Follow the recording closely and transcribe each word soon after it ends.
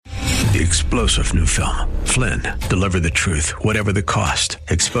The explosive new film, Flynn, deliver the truth, whatever the cost,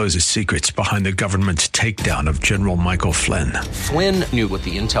 exposes secrets behind the government's takedown of General Michael Flynn. Flynn knew what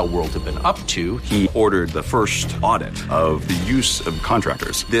the intel world had been up to. He ordered the first audit of the use of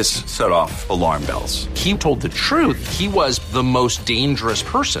contractors. This set off alarm bells. He told the truth. He was the most dangerous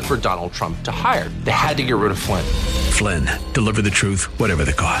person for Donald Trump to hire. They had to get rid of Flynn. Flynn, deliver the truth, whatever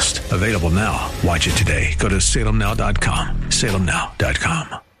the cost. Available now. Watch it today. Go to salemnow.com.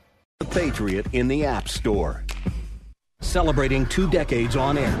 salemnow.com. The Patriot in the App Store. Celebrating 2 decades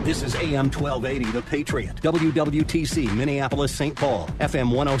on air, this is AM 1280, The Patriot. WWTC, Minneapolis, St. Paul.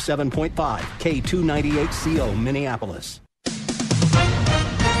 FM 107.5, K298CO, Minneapolis.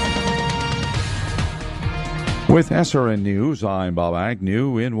 With SRN News, I'm Bob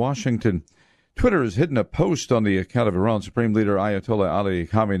Agnew in Washington. Twitter has hidden a post on the account of Iran Supreme Leader Ayatollah Ali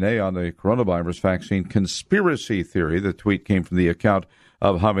Khamenei on the coronavirus vaccine conspiracy theory. The tweet came from the account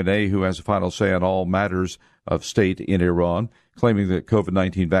of Khamenei, who has a final say on all matters of state in Iran, claiming that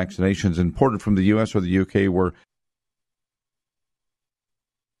COVID-19 vaccinations imported from the U.S. or the U.K. were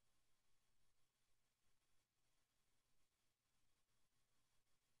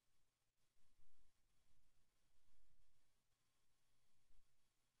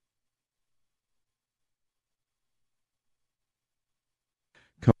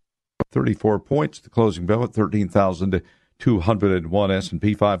 $34 points. The closing bell at 13,201.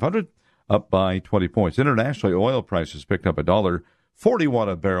 S&P 500 up by 20 points. Internationally, oil prices picked up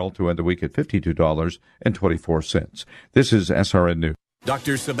 $1.41 a barrel to end the week at $52.24. This is SRN News.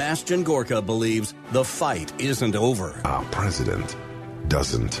 Dr. Sebastian Gorka believes the fight isn't over. Our president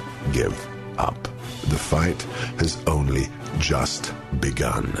doesn't give up. The fight has only just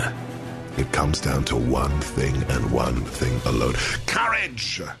begun. It comes down to one thing and one thing alone.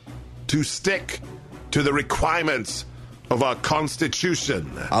 Courage to stick to the requirements of our Constitution.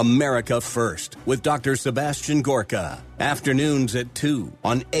 America First with Dr. Sebastian Gorka. Afternoons at 2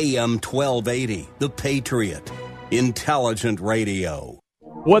 on AM 1280. The Patriot. Intelligent radio.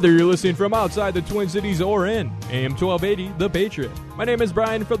 Whether you're listening from outside the Twin Cities or in AM 1280, The Patriot. My name is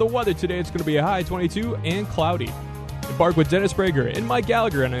Brian. For the weather today, it's going to be a high 22 and cloudy. Embark with Dennis Prager and Mike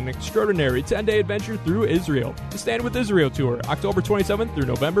Gallagher on an extraordinary 10-day adventure through Israel. The Stand With Israel Tour, October 27th through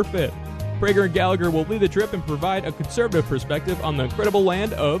November 5th. Prager and Gallagher will lead the trip and provide a conservative perspective on the incredible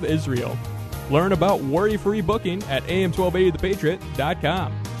land of Israel. Learn about worry-free booking at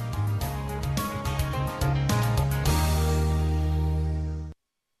am1280thepatriot.com.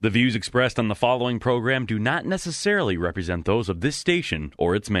 The views expressed on the following program do not necessarily represent those of this station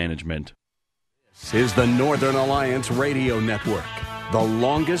or its management. This is the Northern Alliance Radio Network, the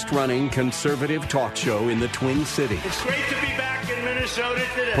longest-running conservative talk show in the Twin Cities. It's great to be back in Minnesota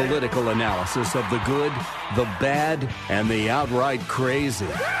today. Political analysis of the good, the bad, and the outright crazy.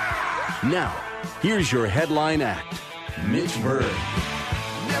 Now, here's your headline act, Mitch Berg.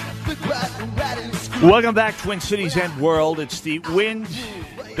 Welcome back, Twin Cities and world. It's the wind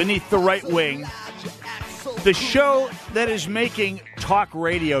beneath the right wing. The show that is making talk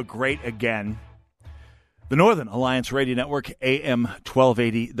radio great again. The Northern Alliance Radio Network, AM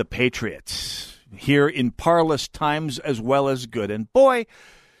 1280, The Patriots. Here in parlous times as well as good. And boy,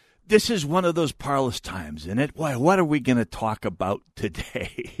 this is one of those parlous times, isn't it? Boy, what are we going to talk about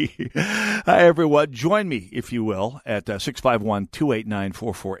today? Hi, everyone. Join me, if you will, at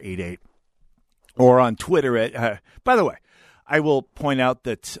 651-289-4488 or on Twitter. By the way, I will point out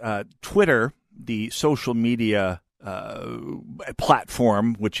that Twitter, the social media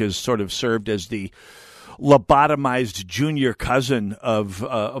platform, which has sort of served as the lobotomized junior cousin of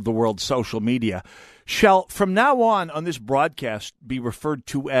the world's social media, shall from now on this broadcast be referred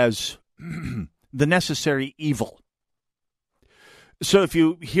to as the necessary evil. So if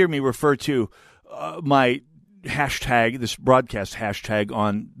you hear me refer to my hashtag, this broadcast hashtag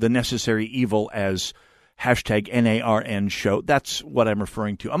on the necessary evil as hashtag NARN show, that's what I'm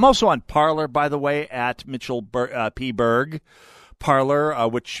referring to. I'm also on Parler, by the way, at Mitchell P. Berg. Parler,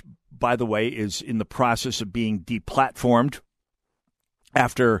 which, by the way, is in the process of being deplatformed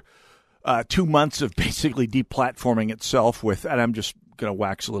after 2 months of basically deplatforming itself with, and I'm just going to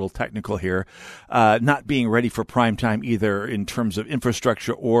wax a little technical here, not being ready for prime time either in terms of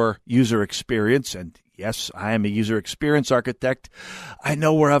infrastructure or user experience. And yes, I am a user experience architect. I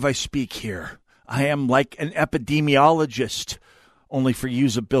know whereof I speak here. I am like an epidemiologist, only for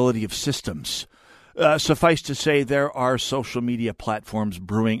usability of systems. Suffice to say, there are social media platforms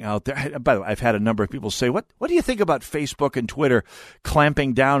brewing out there. By the way, I've had a number of people say, what do you think about Facebook and Twitter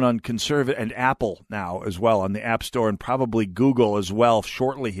clamping down on conservative, and Apple now as well on the App Store, and probably Google as well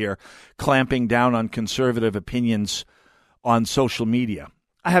shortly here, clamping down on conservative opinions on social media?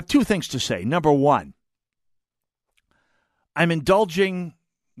 I have two things to say. Number one, I'm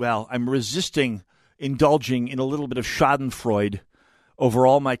resisting indulging in a little bit of schadenfreude over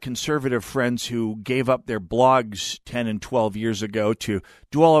all my conservative friends who gave up their blogs 10 and 12 years ago to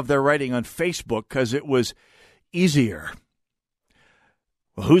do all of their writing on Facebook because it was easier.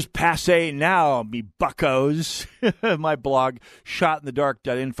 Well, who's passé now, me buccos? My blog,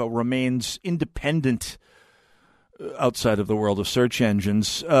 shotinthedark.info, remains independent outside of the world of search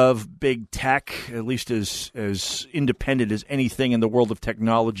engines, of big tech, at least as independent as anything in the world of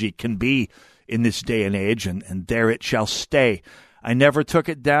technology can be in this day and age, and there it shall stay. I never took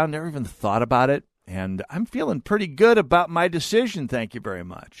it down, never even thought about it, and I'm feeling pretty good about my decision, thank you very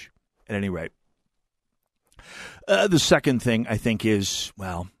much. At any rate, the second thing I think is,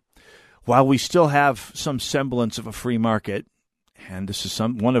 well, while we still have some semblance of a free market, and this is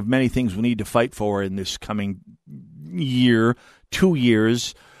one of many things we need to fight for in this coming year, 2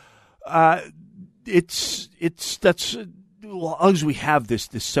 years, that's as long as we have this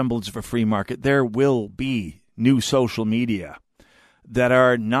semblance of a free market, there will be new social media that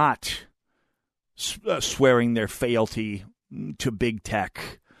are not swearing their fealty to big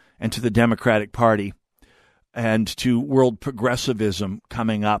tech and to the Democratic Party and to world progressivism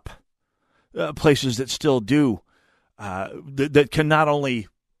coming up, places that still do, that can not only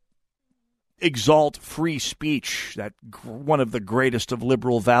exalt free speech, that one of the greatest of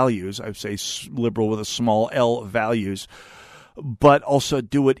liberal values, I would say liberal with a small L values, but also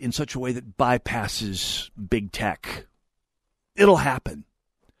do it in such a way that bypasses big tech. It'll happen.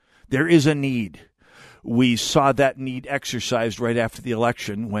 There is a need. We saw that need exercised right after the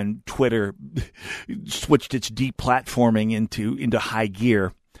election when Twitter switched its deplatforming into high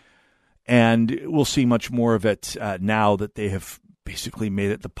gear. And we'll see much more of it now that they have basically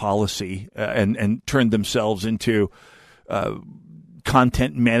made it the policy and turned themselves into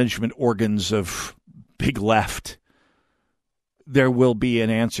content management organs of big left. There will be an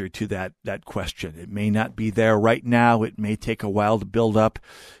answer to that question. It may not be there right now. It may take a while to build up.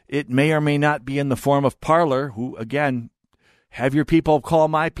 It may or may not be in the form of Parler, who, again, have your people call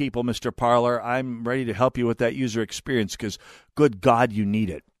my people, Mr. Parler. I'm ready to help you with that user experience because, good God, you need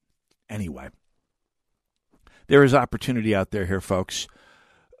it. Anyway, there is opportunity out there here, folks.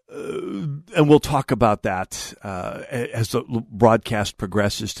 And we'll talk about that as the broadcast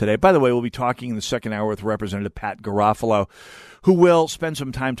progresses today. By the way, we'll be talking in the second hour with Representative Pat Garofalo, who will spend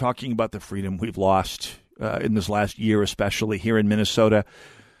some time talking about the freedom we've lost in this last year, especially here in Minnesota,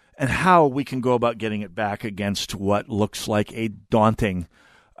 and how we can go about getting it back against what looks like a daunting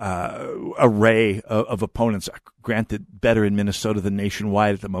array of opponents. Granted, better in Minnesota than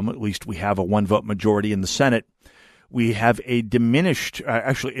nationwide at the moment. At least we have a one-vote majority in the Senate. We have a diminished,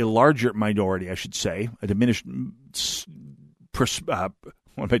 actually a larger minority, I should say, a diminished, what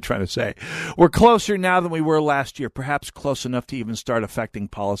am I trying to say? We're closer now than we were last year, perhaps close enough to even start affecting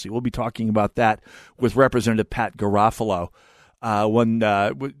policy. We'll be talking about that with Representative Pat Garofalo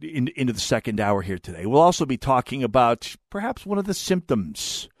into the second hour here today. We'll also be talking about perhaps one of the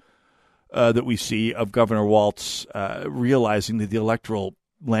symptoms that we see of Governor Walz realizing that the electoral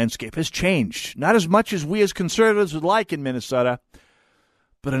landscape has changed. Not as much as we as conservatives would like in Minnesota,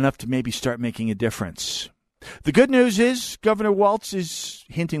 but enough to maybe start making a difference. The good news is Governor Walz is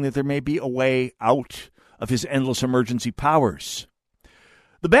hinting that there may be a way out of his endless emergency powers.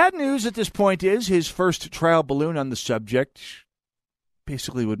 The bad news at this point is his first trial balloon on the subject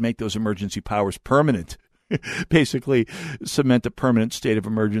basically would make those emergency powers permanent. Basically cement a permanent state of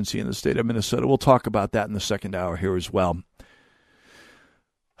emergency in the state of Minnesota. We'll talk about that in the second hour here as well.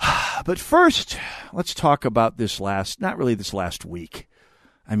 But first, let's talk about this last week.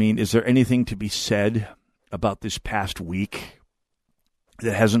 I mean, is there anything to be said about this past week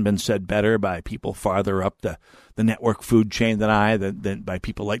that hasn't been said better by people farther up the network food chain than by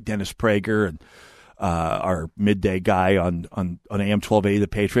people like Dennis Prager and our midday guy on AM 1280 The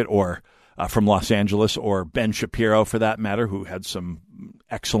Patriot, or from Los Angeles, or Ben Shapiro, for that matter, who had some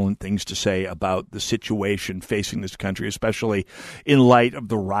excellent things to say about the situation facing this country, especially in light of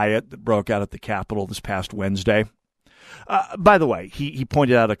the riot that broke out at the Capitol this past Wednesday. By the way, he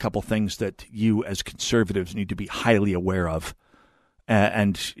pointed out a couple things that you as conservatives need to be highly aware of.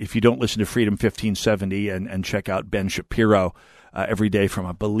 And if you don't listen to Freedom 1570 and check out Ben Shapiro every day from,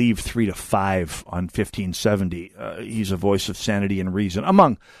 I believe, 3 to 5 on 1570, he's a voice of sanity and reason,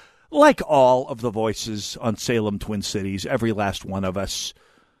 among, like all of the voices on Salem Twin Cities, every last one of us,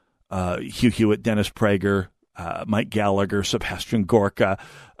 Hugh Hewitt, Dennis Prager, Mike Gallagher, Sebastian Gorka,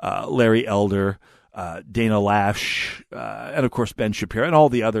 Larry Elder, Dana Lash, and of course Ben Shapiro, and all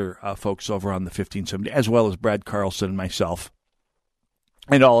the other folks over on the 1570, as well as Brad Carlson and myself.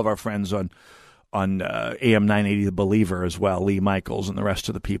 And all of our friends on AM 980 The Believer as well, Lee Michaels and the rest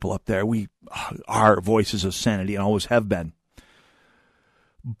of the people up there. We are voices of sanity and always have been.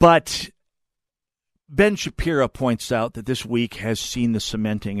 But Ben Shapiro points out that this week has seen the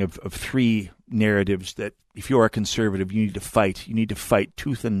cementing of three narratives that if you are a conservative, you need to fight. You need to fight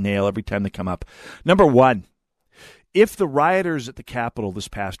tooth and nail every time they come up. Number one, if the rioters at the Capitol this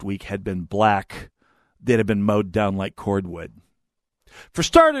past week had been black, they'd have been mowed down like cordwood. For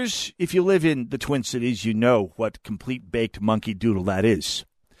starters, if you live in the Twin Cities, you know what complete baked monkey doodle that is.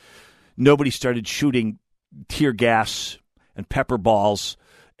 Nobody started shooting tear gas and pepper balls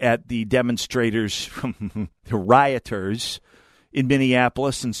at the demonstrators, the rioters in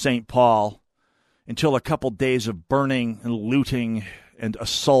Minneapolis and St. Paul until a couple days of burning and looting and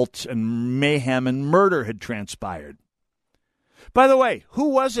assault and mayhem and murder had transpired. By the way, who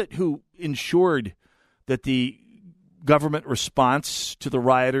was it who ensured that the government response to the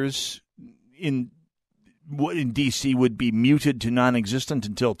rioters in D.C. would be muted to non-existent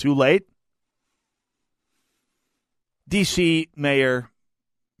until too late? D.C. Mayor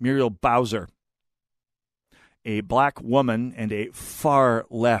Muriel Bowser, a black woman and a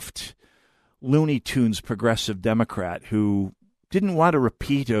far-left Looney Tunes progressive Democrat who didn't want a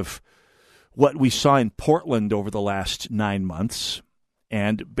repeat of what we saw in Portland over the last 9 months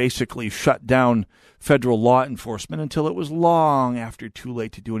and basically shut down federal law enforcement until it was long after too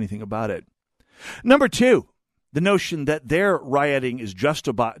late to do anything about it. Number two, the notion that their rioting is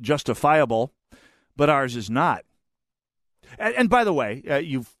justifiable, but ours is not. And by the way,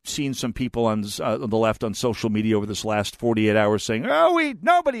 you've seen some people on the left on social media over this last 48 hours saying,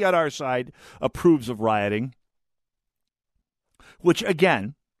 nobody on our side approves of rioting, which,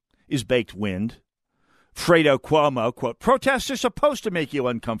 again, is baked wind. Fredo Cuomo, quote, protests are supposed to make you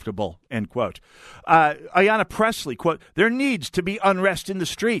uncomfortable, end quote. Ayanna Pressley, quote, there needs to be unrest in the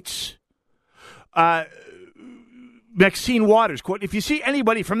streets. Maxine Waters, quote, if you see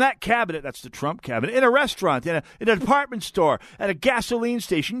anybody from that cabinet, that's the Trump cabinet, in a restaurant, in a department store, at a gasoline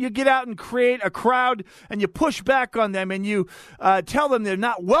station, you get out and create a crowd and you push back on them and you tell them they're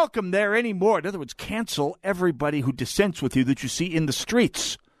not welcome there anymore. In other words, cancel everybody who dissents with you that you see in the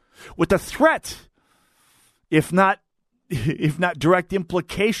streets with the threat, if not direct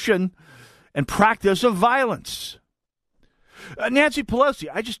implication and practice of violence. Nancy Pelosi,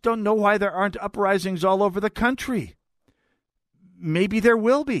 I just don't know why there aren't uprisings all over the country. Maybe there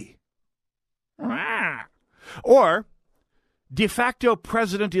will be. Or de facto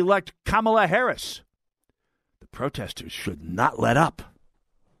President-elect Kamala Harris. The protesters should not let up.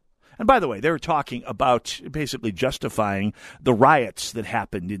 And by the way, they were talking about basically justifying the riots that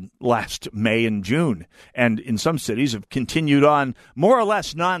happened in last May and June, and in some cities have continued on more or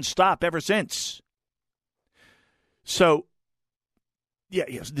less nonstop ever since. So,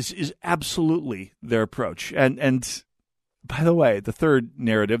 yes, this is absolutely their approach. And by the way, the third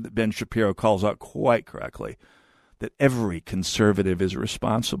narrative that Ben Shapiro calls out quite correctly, that every conservative is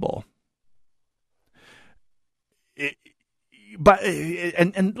responsible. But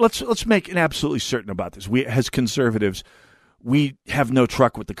let's make it absolutely certain about this. We, as conservatives, we have no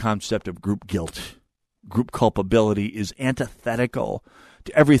truck with the concept of group guilt. Group culpability is antithetical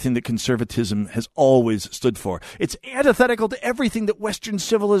to everything that conservatism has always stood for. It's antithetical to everything that Western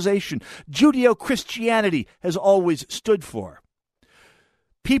civilization, Judeo-Christianity, has always stood for.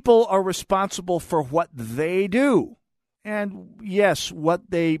 People are responsible for what they do. And yes,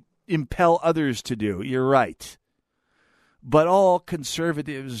 what they impel others to do. You're right. But all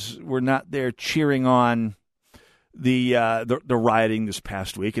conservatives were not there cheering on the rioting this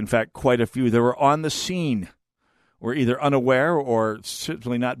past week. In fact, quite a few that were on the scene were either unaware or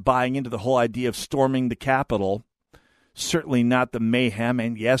certainly not buying into the whole idea of storming the Capitol, certainly not the mayhem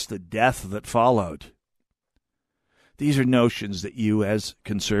and, yes, the death that followed. These are notions that you, as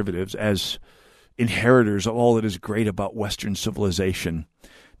conservatives, as inheritors of all that is great about Western civilization,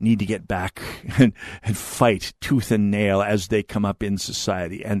 need to get back and fight tooth and nail as they come up in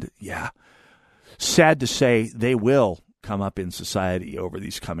society. And, yeah, sad to say, they will come up in society over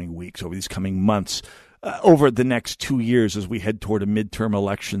these coming weeks, over these coming months, over the next 2 years as we head toward a midterm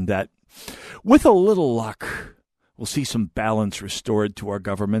election that, with a little luck, we'll see some balance restored to our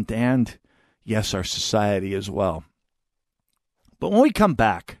government and, yes, our society as well. But when we come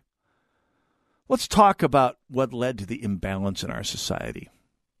back, let's talk about what led to the imbalance in our society.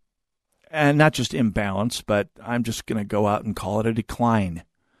 And not just imbalance, but I'm just going to go out and call it a decline.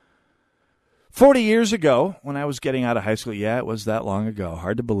 40 years ago, when I was getting out of high school, yeah, it was that long ago,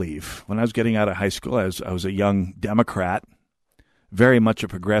 hard to believe. When I was getting out of high school, I was a young Democrat, very much a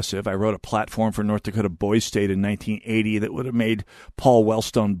progressive. I wrote a platform for North Dakota Boys State in 1980 that would have made Paul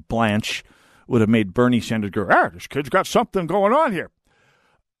Wellstone blanch, would have made Bernie Sanders go, this kid's got something going on here.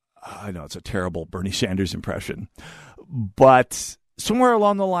 I know it's a terrible Bernie Sanders impression. But somewhere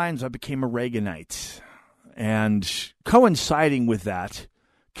along the lines, I became a Reaganite. And coinciding with that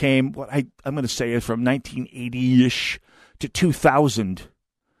came what I'm going to say is from 1980-ish to 2000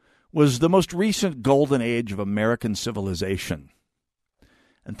 was the most recent golden age of American civilization.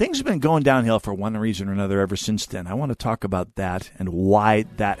 And things have been going downhill for one reason or another ever since then. I want to talk about that and why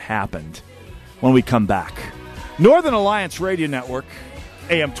that happened when we come back. Northern Alliance Radio Network,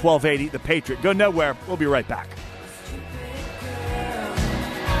 AM 1280, The Patriot. Go nowhere. We'll be right back.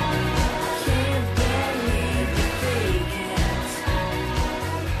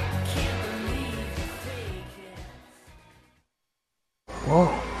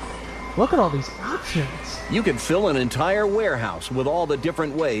 Whoa, look at all these options. You can fill an entire warehouse with all the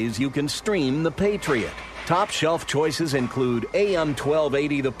different ways you can stream The Patriot. Top shelf choices include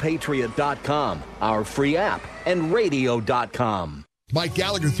AM1280thepatriot.com, our free app, and radio.com. Mike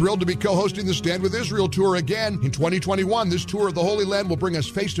Gallagher thrilled to be co-hosting the Stand With Israel tour again. In 2021, this tour of the Holy Land will bring us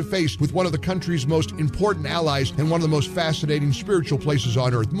face-to-face with one of the country's most important allies and one of the most fascinating spiritual places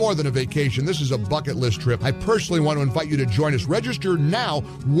on earth. More than a vacation, this is a bucket list trip. I personally want to invite you to join us. Register now,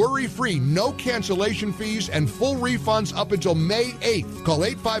 worry-free, no cancellation fees, and full refunds up until May 8th. Call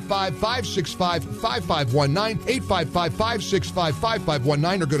 855-565-5519,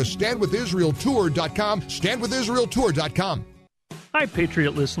 855-565-5519, or go to standwithisraeltour.com, standwithisraeltour.com. Hi,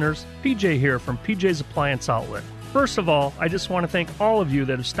 Patriot listeners. PJ here from PJ's Appliance Outlet. First of all, I just want to thank all of you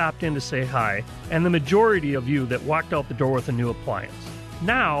that have stopped in to say hi, and the majority of you that walked out the door with a new appliance.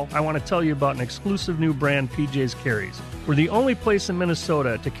 Now, I want to tell you about an exclusive new brand PJ's carries. We're the only place in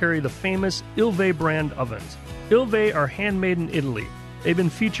Minnesota to carry the famous Ilve brand ovens. Ilve are handmade in Italy. They've been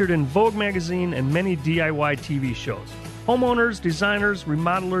featured in Vogue magazine and many DIY TV shows. Homeowners, designers,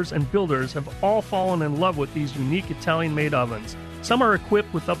 remodelers, and builders have all fallen in love with these unique Italian-made ovens. Some are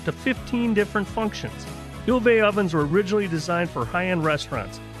equipped with up to 15 different functions. Ilve ovens were originally designed for high-end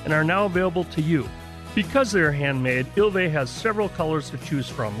restaurants and are now available to you. Because they're handmade, Ilve has several colors to choose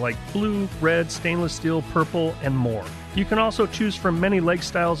from, like blue, red, stainless steel, purple, and more. You can also choose from many leg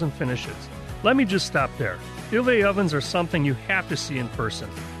styles and finishes. Let me just stop there. Ilve ovens are something you have to see in person.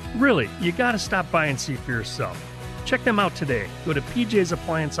 Really, you gotta stop by and see for yourself. Check them out today. Go to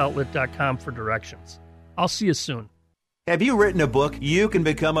pjsapplianceoutlet.com for directions. I'll see you soon. Have you written a book? You can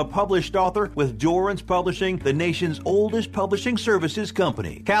become a published author with Dorrance Publishing, the nation's oldest publishing services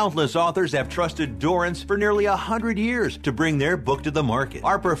company. Countless authors have trusted Dorrance for nearly 100 years to bring their book to the market.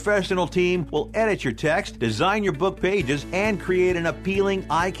 Our professional team will edit your text, design your book pages, and create an appealing,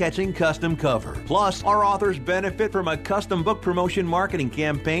 eye-catching custom cover. Plus, our authors benefit from a custom book promotion marketing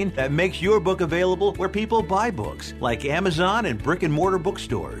campaign that makes your book available where people buy books, like Amazon and brick-and-mortar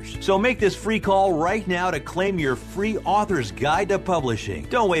bookstores. So make this free call right now to claim your free Author's Guide to Publishing.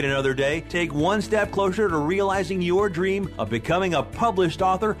 Don't wait another day. Take one step closer to realizing your dream of becoming a published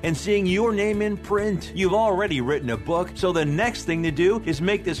author and seeing your name in print. You've already written a book, so the next thing to do is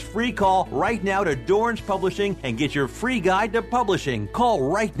make this free call right now to Dorrance Publishing and get your free guide to publishing. Call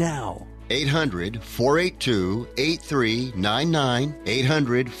right now. 800-482-8399.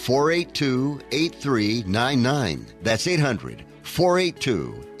 800-482-8399. That's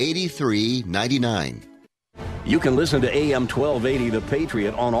 800-482-8399. You can listen to AM 1280 The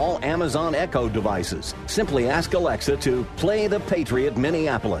Patriot on all Amazon Echo devices. Simply ask Alexa to play The Patriot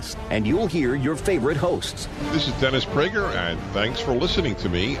Minneapolis, and you'll hear your favorite hosts. This is Dennis Prager, and thanks for listening to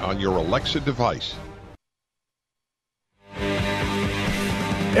me on your Alexa device.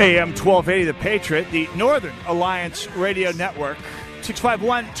 AM 1280 The Patriot, the Northern Alliance Radio Network.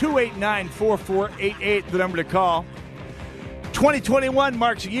 651-289-4488, the number to call. 2021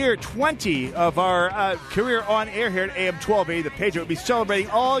 marks year 20 of our career on air here at AM 1280 The Patriot. We'll be celebrating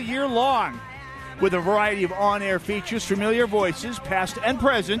all year long with a variety of on-air features, familiar voices, past and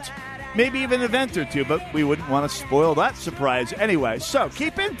present, maybe even an event or two, but we wouldn't want to spoil that surprise anyway. So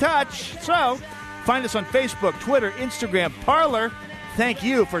keep in touch. So find us on Facebook, Twitter, Instagram, Parler. Thank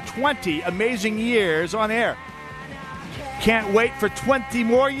you for 20 amazing years on air. Can't wait for 20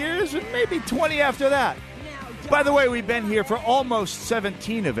 more years and maybe 20 after that. By the way, we've been here for almost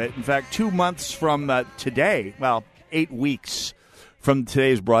 17 of it. In fact, 2 months from today, well, 8 weeks from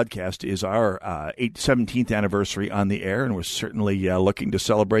today's broadcast is our 17th anniversary on the air, and we're certainly looking to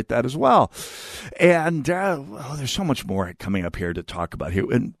celebrate that as well. And there's so much more coming up here to talk about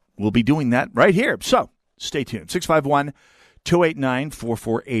here, and we'll be doing that right here. So stay tuned.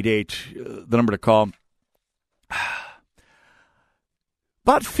 651-289-4488, the number to call.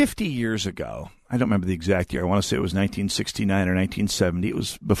 About 50 years ago, I don't remember the exact year. I want to say it was 1969 or 1970. It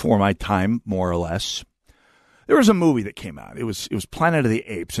was before my time, more or less. There was a movie that came out. It was Planet of the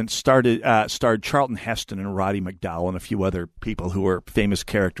Apes, and starred Charlton Heston and Roddy McDowall and a few other people who were famous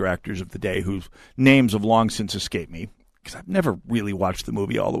character actors of the day whose names have long since escaped me because I've never really watched the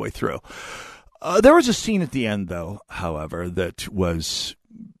movie all the way through. There was a scene at the end, though, however, that was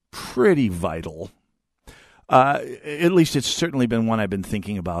pretty vital. At least it's certainly been one I've been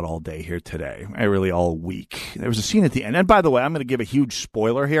thinking about all day here today. All week. There was a scene at the end. And by the way, I'm going to give a huge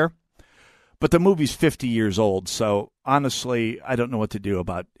spoiler here. But the movie's 50 years old, so honestly, I don't know what to do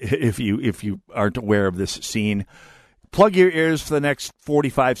about if you aren't aware of this scene. Plug your ears for the next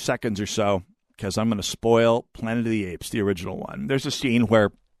 45 seconds or so, because I'm going to spoil Planet of the Apes, the original one. There's a scene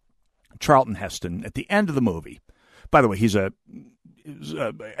where Charlton Heston, at the end of the movie, by the way, he's a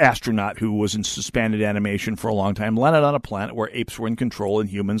astronaut who was in suspended animation for a long time, landed on a planet where apes were in control and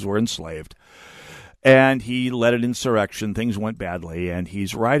humans were enslaved. And he led an insurrection. Things went badly, and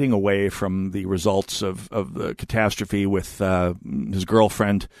he's riding away from the results of the catastrophe with his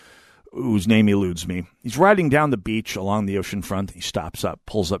girlfriend, whose name eludes me. He's riding down the beach along the ocean front. He stops up,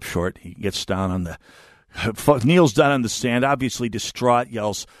 pulls up short. He gets down on kneels down on the sand, obviously distraught,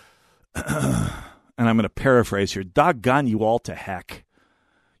 yells, and I'm going to paraphrase here, "Doggone you all to heck.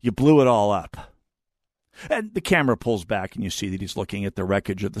 You blew it all up." And the camera pulls back, and you see that he's looking at the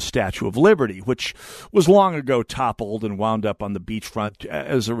wreckage of the Statue of Liberty, which was long ago toppled and wound up on the beachfront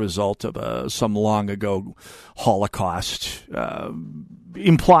as a result of some long ago Holocaust,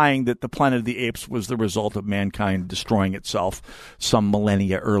 implying that the Planet of the Apes was the result of mankind destroying itself some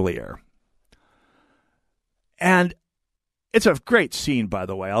millennia earlier. And it's a great scene, by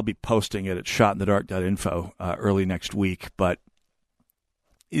the way. I'll be posting it at shotinthedark.info early next week. But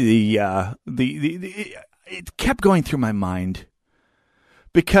it kept going through my mind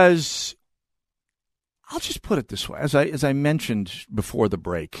because I'll just put it this way. As I mentioned before the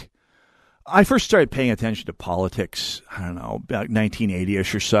break, I first started paying attention to politics, I don't know, about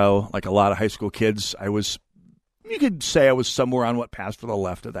 1980-ish or so. Like a lot of high school kids, you could say I was somewhere on what passed for the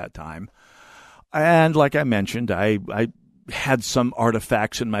left at that time. And like I mentioned, I had some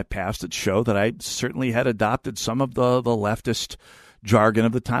artifacts in my past that show that I certainly had adopted some of the leftist jargon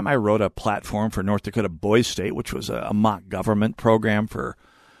of the time. I wrote a platform for North Dakota Boys State, which was a mock government program for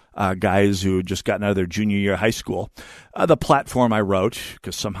guys who had just gotten out of their junior year of high school. The platform I wrote,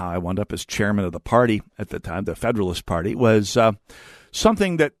 because somehow I wound up as chairman of the party at the time, the Federalist Party, was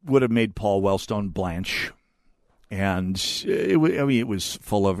something that would have made Paul Wellstone blanch. And it was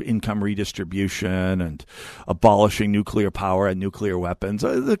full of income redistribution and abolishing nuclear power and nuclear weapons,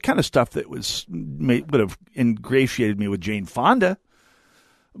 the kind of stuff that would have ingratiated me with Jane Fonda,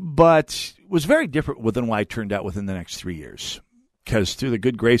 but was very different than what I turned out within the next 3 years. Because through the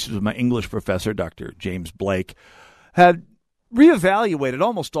good graces of my English professor, Dr. James Blake, had reevaluated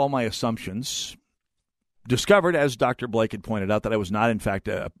almost all my assumptions, discovered, as Dr. Blake had pointed out, that I was not, in fact,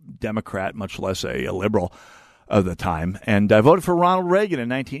 a Democrat, much less a liberal of the time, and I voted for Ronald Reagan in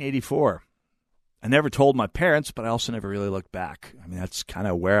 1984. I never told my parents, but I also never really looked back. I mean, that's kind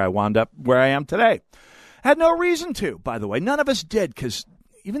of where I wound up, where I am today. Had no reason to, by the way. None of us did, because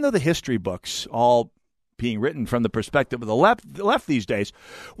even though the history books, all being written from the perspective of the left these days,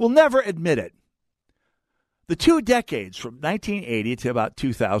 will never admit it. The 2 decades from 1980 to about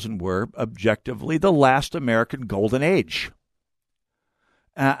 2000 were objectively the last American golden age.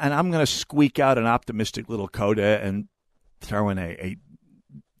 And I'm going to squeak out an optimistic little coda and throw in a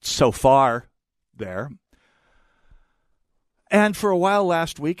so far there. And for a while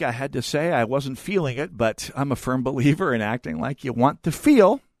last week, I had to say I wasn't feeling it, but I'm a firm believer in acting like you want to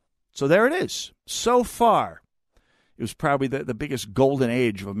feel. So there it is. So far, it was probably the biggest golden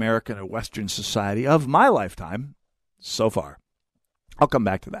age of American or Western society of my lifetime so far. I'll come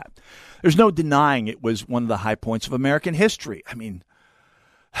back to that. There's no denying it was one of the high points of American history. I mean,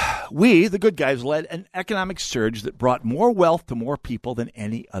 we, the good guys, led an economic surge that brought more wealth to more people than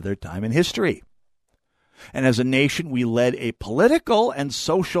any other time in history. And as a nation, we led a political and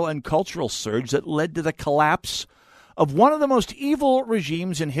social and cultural surge that led to the collapse of one of the most evil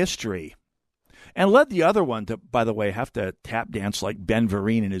regimes in history. And led the other one to, by the way, have to tap dance like Ben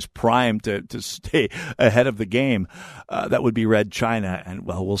Vereen in his prime to stay ahead of the game. That would be Red China. And,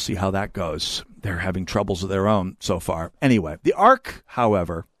 well, we'll see how that goes. They're having troubles of their own so far. Anyway, the arc,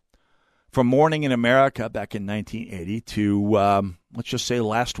 however, from Morning in America back in 1980 to, let's just say,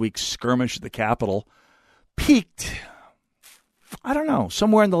 last week's skirmish at the Capitol, peaked, I don't know,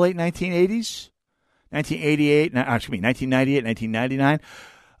 somewhere in the late 1980s, 1998, 1999,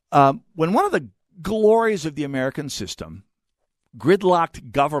 when one of the glories of the American system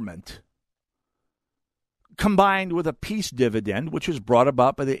gridlocked government combined with a peace dividend, which was brought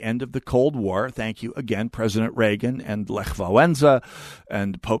about by the end of the Cold War. Thank you again, President Reagan and Lech Wałęsa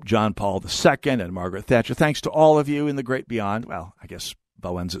and Pope John Paul II and Margaret Thatcher. Thanks to all of you in the great beyond. Well, I guess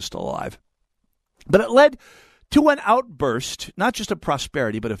Wałęsa's still alive. But it led to an outburst, not just of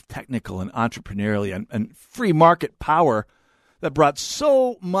prosperity, but of technical and entrepreneurial and free market power that brought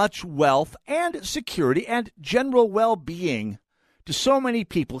so much wealth and security and general well-being to so many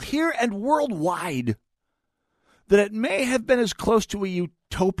people here and worldwide that it may have been as close to a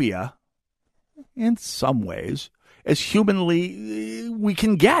utopia, in some ways, as humanly we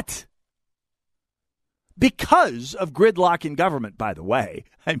can get. Because of gridlock in government, by the way.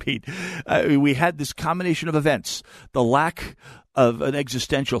 I mean, we had this combination of events, the lack of an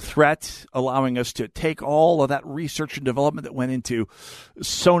existential threat, allowing us to take all of that research and development that went into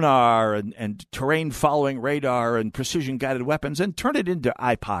sonar and terrain-following radar and precision-guided weapons and turn it into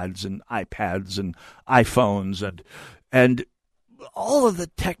iPods and iPads and iPhones and all of the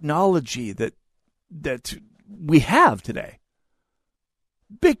technology that we have today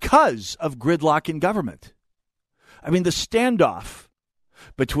because of gridlock in government. I mean, the standoff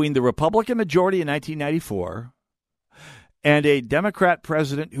between the Republican majority in 1994 and a Democrat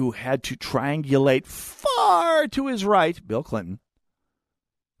president who had to triangulate far to his right, Bill Clinton,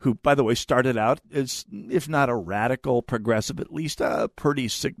 who, by the way, started out as, if not a radical progressive, at least a pretty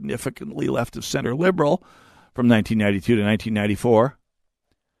significantly left-of-center liberal from 1992 to 1994.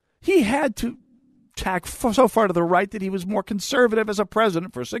 He had to tack so far to the right that he was more conservative as a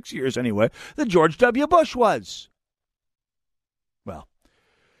president, for 6 years anyway, than George W. Bush was. Well,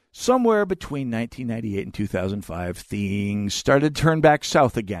 somewhere between 1998 and 2005, things started to turn back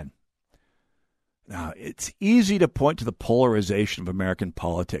south again. Now, it's easy to point to the polarization of American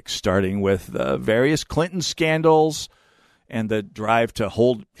politics, starting with the various Clinton scandals and the drive to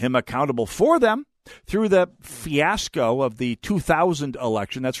hold him accountable for them, through the fiasco of the 2000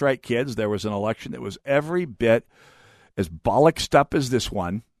 election. That's right, kids. There was an election that was every bit as bollocksed up as this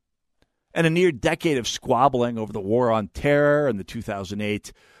one, and a near decade of squabbling over the war on terror and the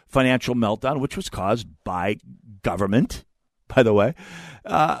 2008 financial meltdown, which was caused by government, by the way.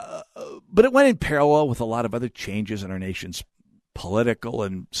 But it went in parallel with a lot of other changes in our nation's political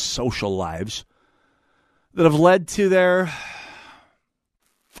and social lives that have led to their,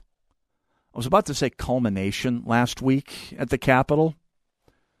 I was about to say culmination last week at the Capitol.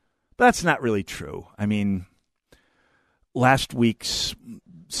 But that's not really true. I mean, last week's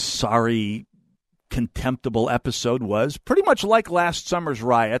sorry, contemptible episode was pretty much like last summer's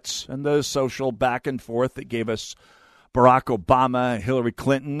riots and the social back and forth that gave us Barack Obama, Hillary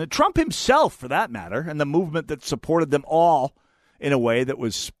Clinton, Trump himself, for that matter, and the movement that supported them all in a way that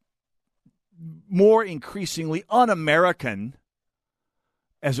was more increasingly un-American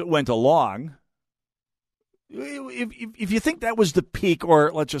as it went along. If you think that was the peak,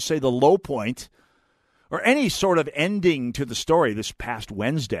 or let's just say the low point, or any sort of ending to the story this past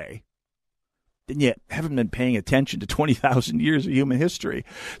Wednesday, then you haven't been paying attention to 20,000 years of human history.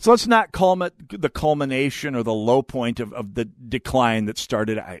 So let's not call it the culmination or the low point of the decline that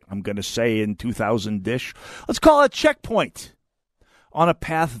started, I'm going to say, in 2000-ish. Let's call it a checkpoint on a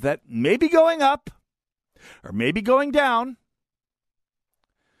path that may be going up or may be going down,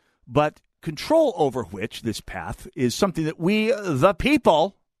 but control over which this path is something that we, the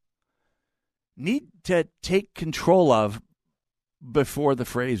people, need to take control of before the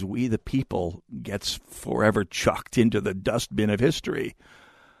phrase "we the people" gets forever chucked into the dustbin of history.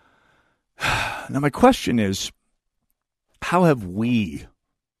 Now, my question is, how have we,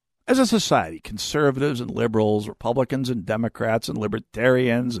 as a society, conservatives and liberals, Republicans and Democrats and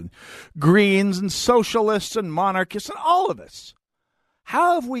libertarians and Greens and socialists and monarchists and all of us,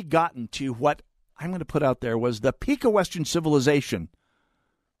 how have we gotten to what I'm going to put out there was the peak of Western civilization,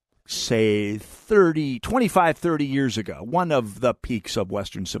 say 25, 30 years ago, one of the peaks of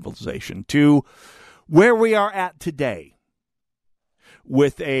Western civilization, to where we are at today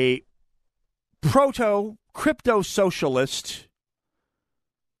with a proto-crypto-socialist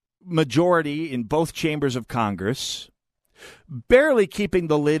majority in both chambers of Congress, barely keeping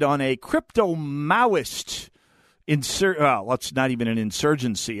the lid on a crypto-Maoist it's not even an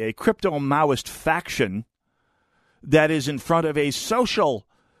insurgency, a crypto-Maoist faction that is in front of a social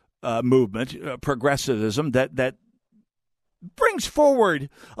movement, progressivism, that brings forward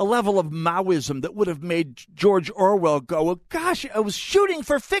a level of Maoism that would have made George Orwell go, well, gosh, I was shooting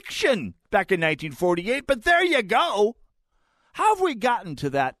for fiction back in 1948, but there you go. How have we gotten to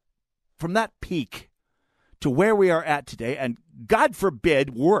that, from that peak to where we are at today, and God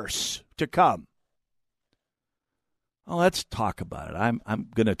forbid, worse to come? Well, let's talk about it. I'm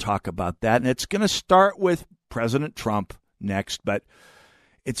going to talk about that, and it's going to start with President Trump next, but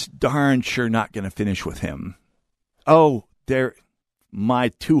it's darn sure not going to finish with him. Oh, my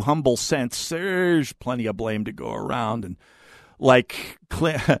too humble sense, there's plenty of blame to go around, and like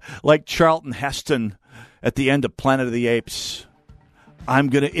Charlton Heston at the end of Planet of the Apes, I'm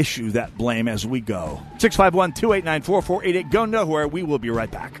going to issue that blame as we go. 651-289-4488. Go nowhere. We will be right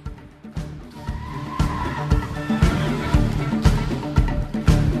back.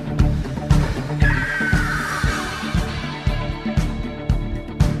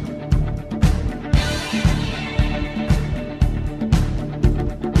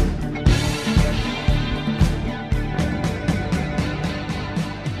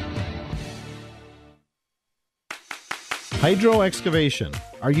 Hydro excavation.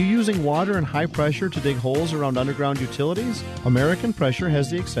 Are you using water and high pressure to dig holes around underground utilities? American Pressure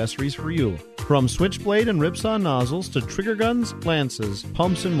has the accessories for you. From switchblade and ripsaw nozzles to trigger guns, lances,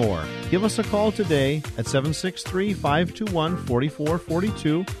 pumps, and more. Give us a call today at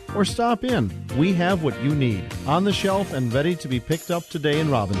 763-521-4442 or stop in. We have what you need on the shelf and ready to be picked up today in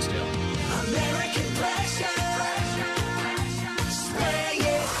Robbinsdale. American Pressure. Spray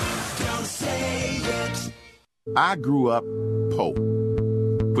it, don't say it. I grew up poor,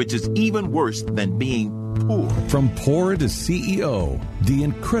 which is even worse than being poor. From poor to CEO, the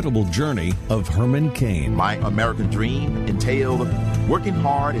incredible journey of Herman Cain. My American dream entailed working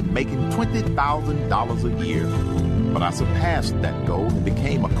hard and making $20,000 a year. But I surpassed that goal and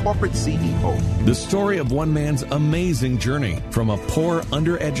became a corporate CEO. The story of one man's amazing journey from a poor,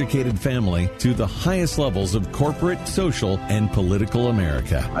 undereducated family to the highest levels of corporate, social, and political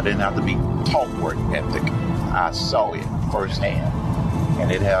America. I didn't have to be taught work ethic. I saw it firsthand,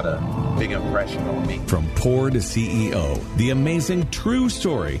 and it had a big impression on me. From poor to CEO, the amazing true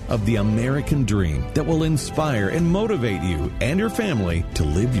story of the American dream that will inspire and motivate you and your family to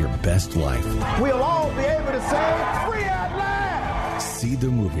live your best life. We'll all be able to say, free at last! See the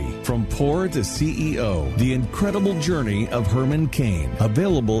movie From Poor to CEO, The Incredible Journey of Herman Cain,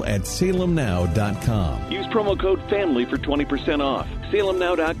 available at salemnow.com. Use promo code FAMILY for 20% off.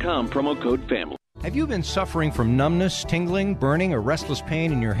 salemnow.com, promo code FAMILY. Have you been suffering from numbness, tingling, burning, or restless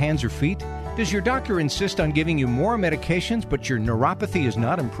pain in your hands or feet? Does your doctor insist on giving you more medications, but your neuropathy is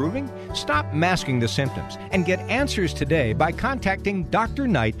not improving? Stop masking the symptoms and get answers today by contacting Dr.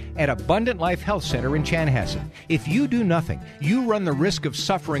 Knight at Abundant Life Health Center in Chanhassen. If you do nothing, you run the risk of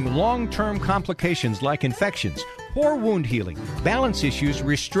suffering long-term complications like infections, poor wound healing, balance issues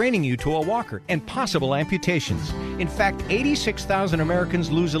restraining you to a walker, and possible amputations. In fact, 86,000 Americans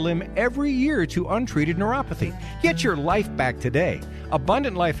lose a limb every year to untreated neuropathy. Get your life back today.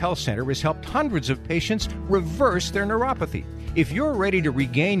 Abundant Life Health Center has helped hundreds of patients reverse their neuropathy. If you're ready to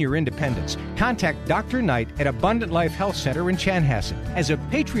regain your independence, contact Dr. Knight at Abundant Life Health Center in Chanhassen. As a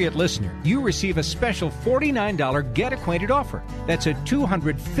Patriot listener, you receive a special $49 Get Acquainted offer. That's a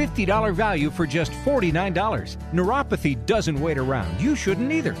 $250 value for just $49. Neuropathy doesn't wait around. You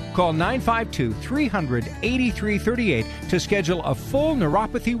shouldn't either. Call 952-300-8338 to schedule a full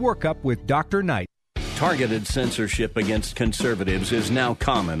neuropathy workup with Dr. Knight. Targeted censorship against conservatives is now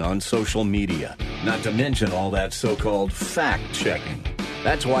common on social media, not to mention all that so-called fact-checking.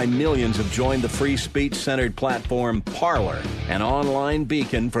 That's why millions have joined the free speech-centered platform Parler, an online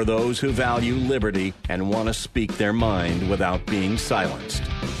beacon for those who value liberty and want to speak their mind without being silenced.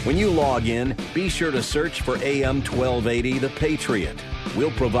 When you log in, be sure to search for AM 1280 The Patriot. We'll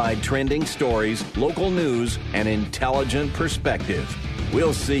provide trending stories, local news, and intelligent perspective.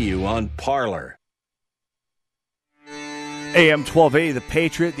 We'll see you on Parler. AM 1280, The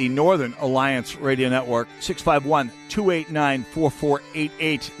Patriot, the Northern Alliance Radio Network,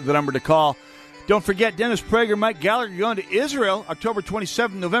 651-289-4488, the number to call. Don't forget, Dennis Prager, Mike Gallagher going to Israel, October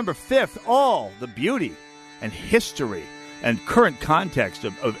 27th, November 5th. All the beauty and history and current context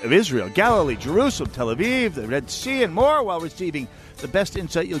of Israel, Galilee, Jerusalem, Tel Aviv, the Red Sea, and more, while receiving the best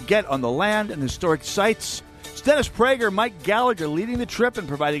insight you'll get on the land and historic sites. It's Dennis Prager, Mike Gallagher leading the trip and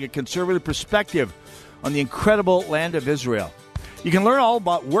providing a conservative perspective on the incredible land of Israel. You can learn all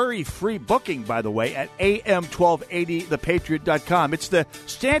about worry-free booking, by the way, at am1280thepatriot.com. It's the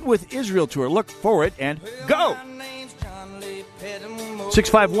Stand With Israel tour. Look for it and go!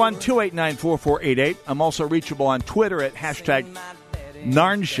 651-289-4488. I'm also reachable on Twitter at hashtag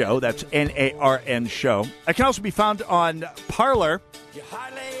Narn Show. That's N-A-R-N Show. I can also be found on Parler,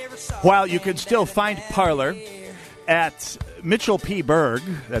 while you can still find Parler at Mitchell P. Berg.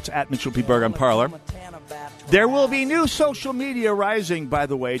 That's at Mitchell P. Berg on Parler. There will be new social media rising, by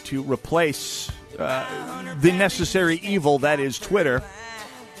the way, to replace the necessary evil that is Twitter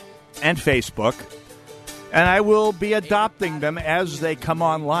and Facebook. And I will be adopting them as they come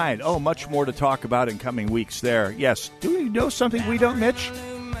online. Oh, much more to talk about in coming weeks there. Yes. Do we know something we don't, Mitch?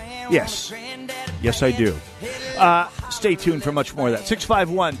 Yes. Yes, I do. Stay tuned for much more of that.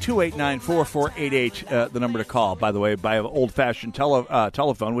 651-289-4488, the number to call, by the way, by an old-fashioned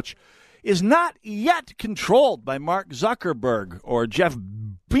telephone, which is not yet controlled by Mark Zuckerberg or Jeff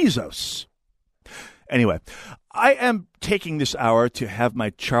Bezos. Anyway, I am taking this hour to have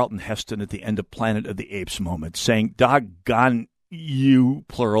my Charlton Heston at the end of Planet of the Apes moment, saying, doggone you,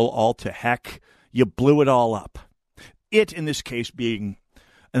 plural, all to heck, you blew it all up. It, in this case, being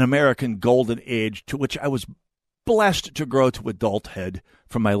an American golden age to which I was blessed to grow to adulthood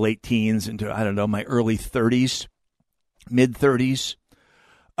from my late teens into, I don't know, my early 30s, mid-30s.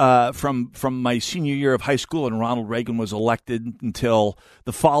 From my senior year of high school and Ronald Reagan was elected until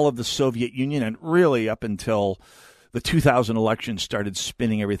the fall of the Soviet Union and really up until the 2000 election started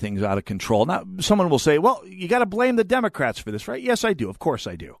spinning everything out of control. Now, someone will say, well, you got to blame the Democrats for this, right? Yes, I do. Of course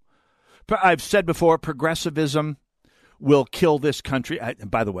I do. But I've said before, progressivism will kill this country. And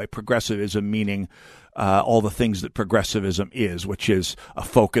by the way, progressivism meaning all the things that progressivism is, which is a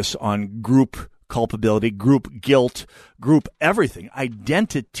focus on group culpability, group guilt, group everything.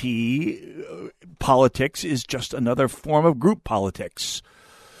 Identity politics is just another form of group politics.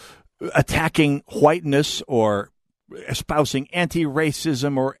 Attacking whiteness or espousing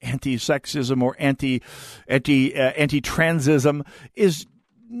anti-racism or anti-sexism or anti-transism is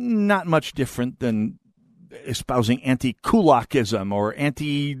not much different than espousing anti-kulakism or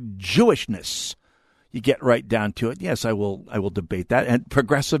anti-Jewishness. You get right down to it. Yes, I will debate that. And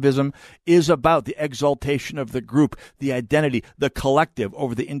progressivism is about the exaltation of the group, the identity, the collective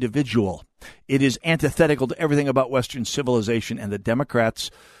over the individual. It is antithetical to everything about Western civilization. And the Democrats,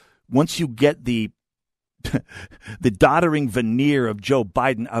 once you get the doddering veneer of Joe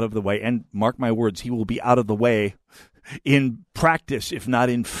Biden out of the way, and mark my words, he will be out of the way in practice, if not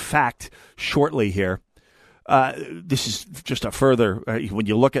in fact, shortly here. This is just a further, when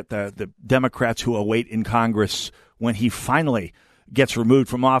you look at the Democrats who await in Congress when he finally gets removed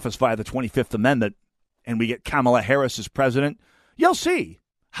from office via the 25th Amendment and we get Kamala Harris as president, you'll see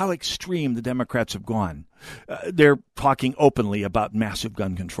how extreme the Democrats have gone. They're talking openly about massive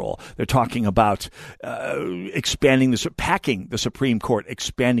gun control. They're talking about packing the Supreme Court,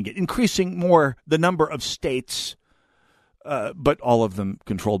 expanding it, increasing more the number of states, but all of them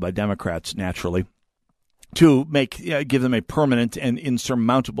controlled by Democrats, naturally, to give them a permanent and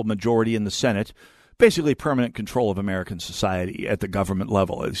insurmountable majority in the Senate, basically permanent control of American society at the government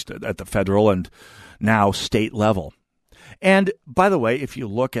level, at the federal and now state level. And by the way, if you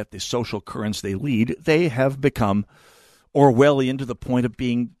look at the social currents they lead, they have become Orwellian to the point of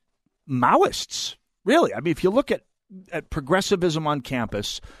being Maoists. Really, I mean, if you look at progressivism on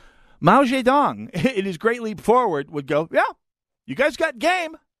campus, Mao Zedong, in his Great Leap Forward, would go, yeah, you guys got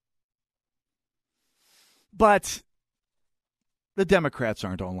game. But the Democrats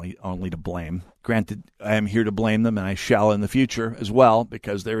aren't only to blame. Granted, I am here to blame them, and I shall in the future as well,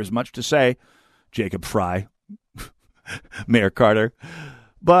 because there is much to say. Jacob Frey, Mayor Carter.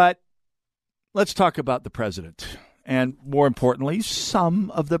 But let's talk about the president, and more importantly,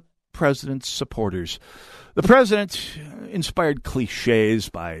 some of the president's supporters. The president inspired cliches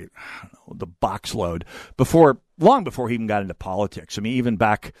by the box load long before he even got into politics. I mean, even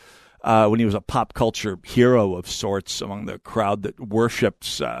back when he was a pop culture hero of sorts among the crowd that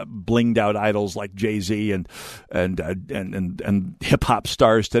worships blinged out idols like Jay-Z and hip hop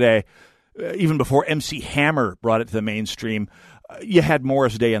stars today. Even before MC Hammer brought it to the mainstream, you had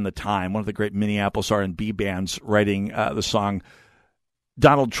Morris Day and the Time, one of the great Minneapolis R&B bands, writing the song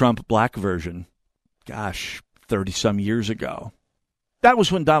Donald Trump Black Version. Gosh, 30-some years ago. That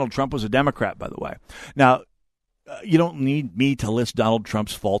was when Donald Trump was a Democrat, by the way. Now, you don't need me to list Donald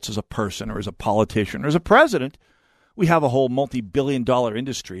Trump's faults as a person or as a politician or as a president. We have a whole multi-billion-dollar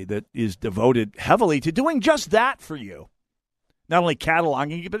industry that is devoted heavily to doing just that for you. Not only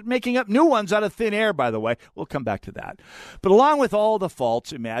cataloging it, but making up new ones out of thin air, by the way. We'll come back to that. But along with all the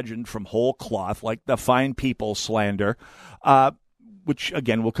faults imagined from whole cloth, like the fine people slander, which,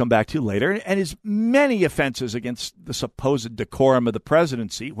 again, we'll come back to later, and his many offenses against the supposed decorum of the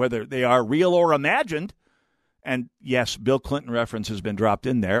presidency, whether they are real or imagined. And, yes, Bill Clinton reference has been dropped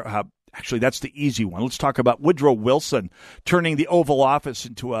in there. Actually, that's the easy one. Let's talk about Woodrow Wilson turning the Oval Office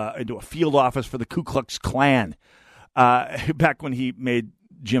into a field office for the Ku Klux Klan back when he made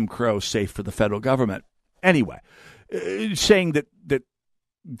Jim Crow safe for the federal government. Anyway, saying that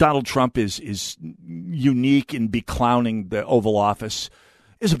Donald Trump is unique in beclowning the Oval Office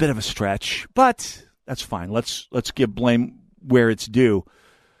is a bit of a stretch, but that's fine. Let's give blame where it's due.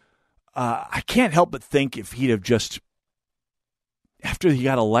 I can't help but think if he'd have just, after he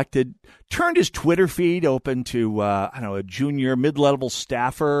got elected, turned his Twitter feed open to, a junior mid-level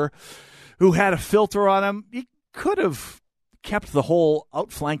staffer who had a filter on him, he could have kept the whole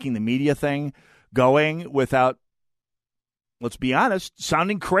outflanking the media thing going without, let's be honest,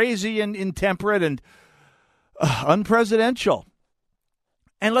 sounding crazy and intemperate and unpresidential.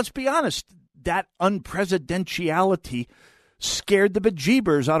 And let's be honest, that unpresidentiality scared the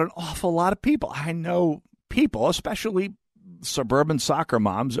bejeebers out of an awful lot of people. I know people, especially suburban soccer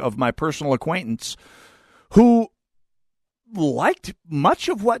moms of my personal acquaintance, who liked much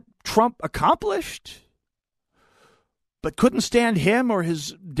of what Trump accomplished, but couldn't stand him or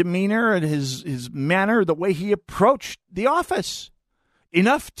his demeanor and his manner, the way he approached the office,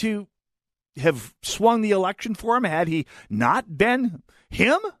 enough to have swung the election for him had he not been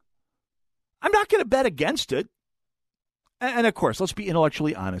him. I'm not going to bet against it. And of course, let's be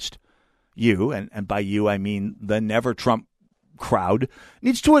intellectually honest. You, and by you I mean the Never Trump crowd,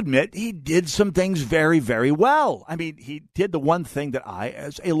 needs to admit he did some things very, very well. I mean, he did the one thing that I,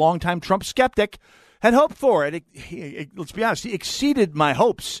 as a longtime Trump skeptic, had hoped for. Let's be honest, he exceeded my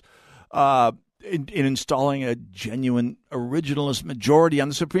hopes in installing a genuine originalist majority on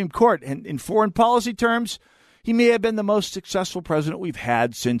the Supreme Court. And in foreign policy terms, he may have been the most successful president we've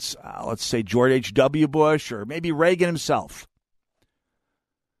had since, let's say, George H.W. Bush or maybe Reagan himself.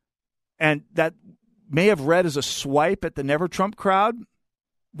 And that may have read as a swipe at the Never Trump crowd,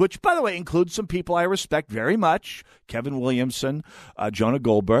 which, by the way, includes some people I respect very much, Kevin Williamson, Jonah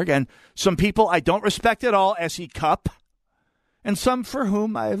Goldberg, and some people I don't respect at all, S.E. Cupp, and some for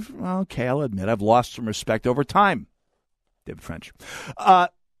whom I'll admit I've lost some respect over time. David French.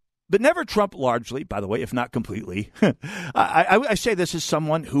 But Never Trump largely, by the way, if not completely. I say this as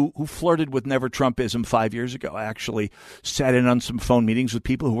someone who flirted with Never Trumpism 5 years ago. I actually sat in on some phone meetings with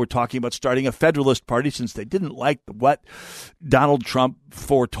people who were talking about starting a Federalist Party since they didn't like what Donald Trump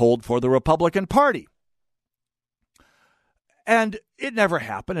foretold for the Republican Party. And it never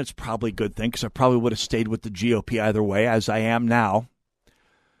happened. It's probably a good thing because I probably would have stayed with the GOP either way, as I am now.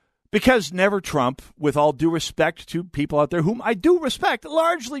 Because Never Trump, with all due respect to people out there whom I do respect,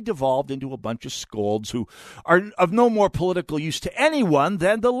 largely devolved into a bunch of scolds who are of no more political use to anyone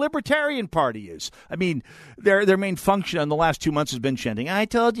than the Libertarian Party is. I mean, their main function in the last 2 months has been chanting, "I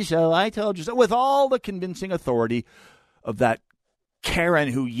told you so, I told you so," with all the convincing authority of that Karen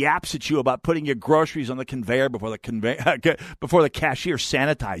who yaps at you about putting your groceries on the conveyor before the cashier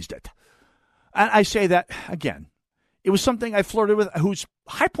sanitized it. And I say that, again, it was something I flirted with, whose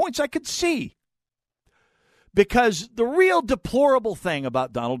high points I could see. Because the real deplorable thing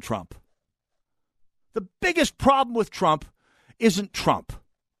about Donald Trump, the biggest problem with Trump isn't Trump.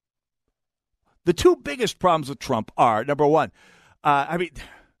 The two biggest problems with Trump are, number one, the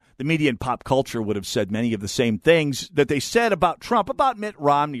media and pop culture would have said many of the same things that they said about Trump, about Mitt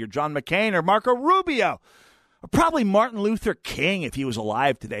Romney or John McCain or Marco Rubio. Or probably Martin Luther King if he was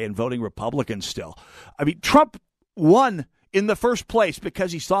alive today and voting Republican still. I mean, Trump won in the first place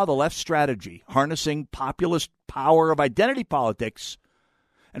because he saw the left strategy, harnessing populist power of identity politics.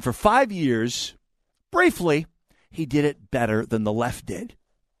 And for 5 years, briefly, he did it better than the left did.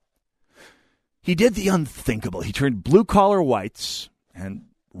 He did the unthinkable. He turned blue-collar whites and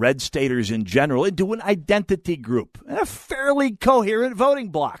red staters in general into an identity group and a fairly coherent voting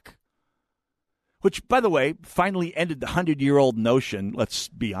bloc. Which, by the way, finally ended the 100-year-old notion, let's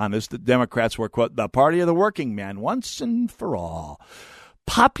be honest, that Democrats were, quote, the party of the working man once and for all.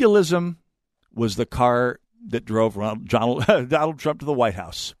 Populism was the car that drove Donald Trump to the White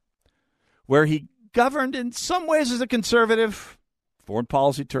House, where he governed in some ways as a conservative, foreign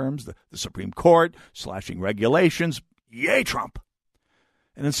policy terms, the Supreme Court, slashing regulations, yay, Trump.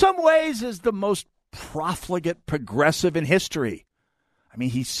 And in some ways as the most profligate progressive in history. I mean,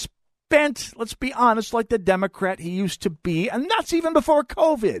 he spent, let's be honest, like the Democrat he used to be, and that's even before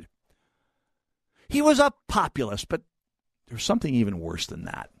COVID. He was a populist, but there's something even worse than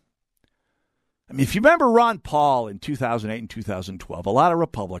that. I mean, if you remember Ron Paul in 2008 and 2012, a lot of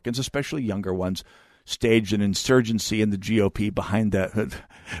Republicans, especially younger ones, staged an insurgency in the GOP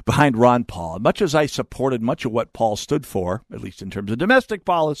behind Ron Paul. Much as I supported much of what Paul stood for, at least in terms of domestic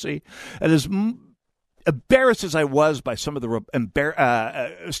policy, and as embarrassed as I was by some of the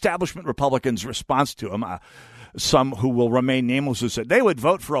establishment Republicans' response to him, some who will remain nameless who said they would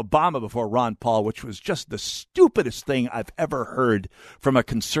vote for Obama before Ron Paul, which was just the stupidest thing I've ever heard from a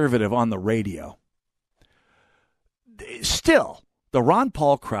conservative on the radio. Still, the Ron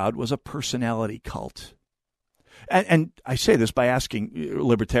Paul crowd was a personality cult. And I say this by asking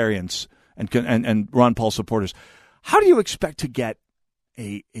libertarians and Ron Paul supporters, how do you expect to get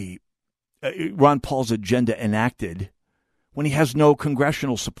a Ron Paul's agenda enacted when he has no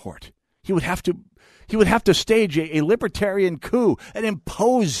congressional support. He would have to stage a libertarian coup and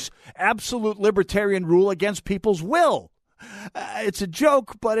impose absolute libertarian rule against people's will. It's a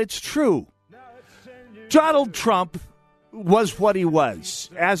joke, but it's true. Donald Trump was what he was,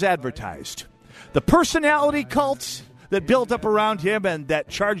 as advertised. The personality cult that built up around him and that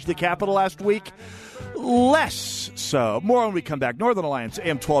charged the Capitol last week, less so. More when we come back. Northern Alliance,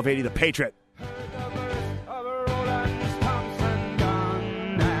 AM 1280, The Patriot.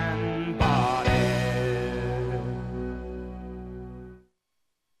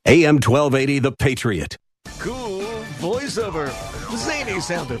 AM 1280, The Patriot. Cool voiceover. Zany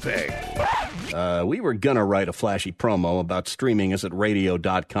sound effect. We were gonna write a flashy promo about streaming us at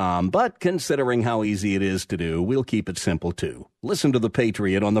radio.com, but considering how easy it is to do, we'll keep it simple too. Listen to The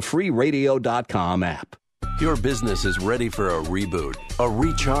Patriot on the free radio.com app. Your business is ready for a reboot, a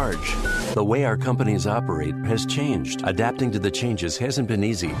recharge. The way our companies operate has changed. Adapting to the changes hasn't been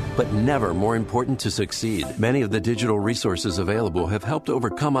easy, but never more important to succeed. Many of the digital resources available have helped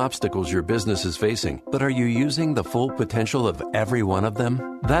overcome obstacles your business is facing. But are you using the full potential of every one of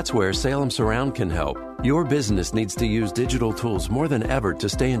them? That's where Salem Surround can help. Your business needs to use digital tools more than ever to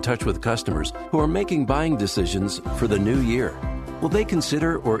stay in touch with customers who are making buying decisions for the new year. Will they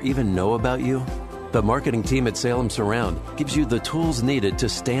consider or even know about you? The marketing team at Salem Surround gives you the tools needed to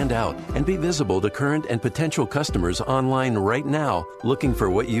stand out and be visible to current and potential customers online right now looking for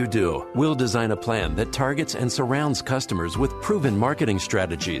what you do. We'll design a plan that targets and surrounds customers with proven marketing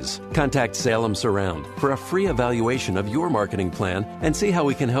strategies. Contact Salem Surround for a free evaluation of your marketing plan and see how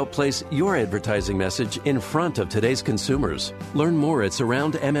we can help place your advertising message in front of today's consumers. Learn more at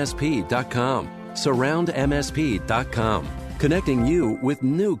surroundmsp.com. Surroundmsp.com. Connecting you with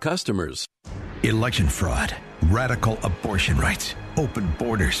new customers. Election fraud, radical abortion rights, open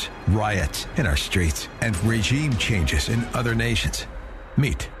borders, riots in our streets, and regime changes in other nations.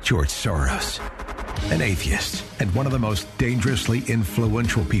 Meet George Soros, an atheist and one of the most dangerously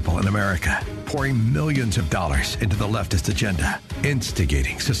influential people in America, pouring millions of dollars into the leftist agenda,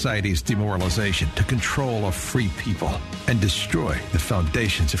 instigating society's demoralization to control a free people and destroy the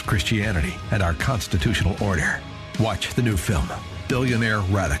foundations of Christianity and our constitutional order. Watch the new film, Billionaire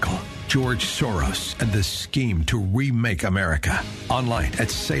Radical, George Soros and the Scheme to Remake America. Online at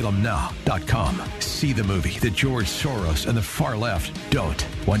salemnow.com. See the movie that George Soros and the far left don't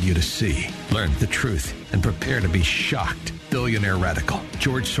want you to see. Learn the truth and prepare to be shocked. Billionaire Radical,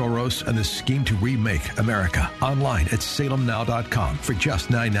 George Soros and the Scheme to Remake America. Online at salemnow.com for just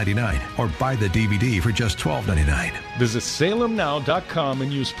 $9.99 or buy the DVD for just $12.99. Visit salemnow.com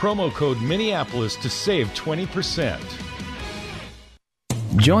and use promo code Minneapolis to save 20%.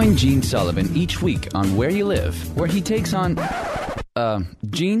 Join Gene Sullivan each week on Where You Live, where he takes on...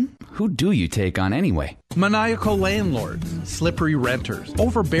 Gene, who do you take on anyway? Maniacal landlords, slippery renters,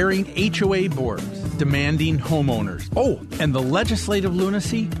 overbearing HOA boards, demanding homeowners. Oh, and the legislative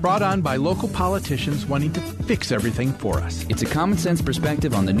lunacy brought on by local politicians wanting to fix everything for us. It's a common-sense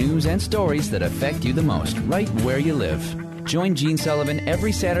perspective on the news and stories that affect you the most, right where you live. Join Gene Sullivan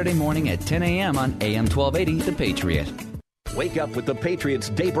every Saturday morning at 10 a.m. on AM 1280, The Patriot. Wake up with the Patriots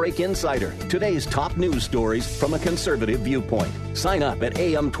Daybreak Insider. Today's top news stories from a conservative viewpoint. Sign up at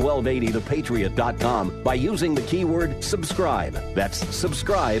am1280thepatriot.com by using the keyword subscribe. That's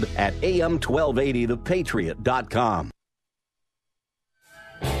subscribe at am1280thepatriot.com.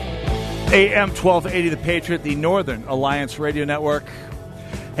 AM 1280 The Patriot, the Northern Alliance Radio Network.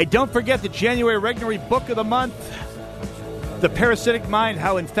 Hey, don't forget the January Regnery Book of the Month. The Parasitic Mind,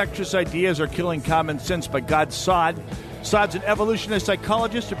 How Infectious Ideas Are Killing Common Sense by Gad Saad. Saad's an evolutionist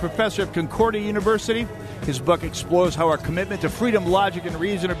psychologist, a professor at Concordia University. His book explores how our commitment to freedom, logic, and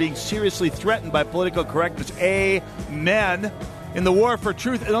reason are being seriously threatened by political correctness. Amen. In the war for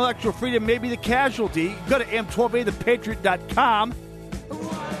truth, intellectual freedom may be the casualty. Go to am1280thepatriot.com.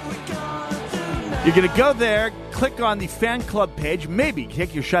 You're going to go there, click on the fan club page, maybe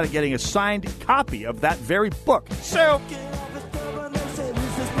take your shot at getting a signed copy of that very book. So...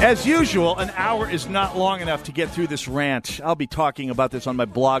 as usual, an hour is not long enough to get through this rant. I'll be talking about this on my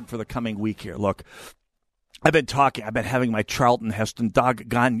blog for the coming week here. Look, I've been having my Charlton Heston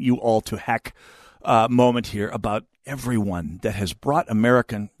doggone you all to heck moment here about everyone that has brought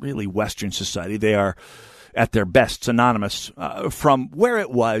American, really Western society. They are at their best synonymous from where it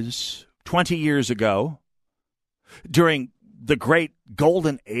was 20 years ago during the great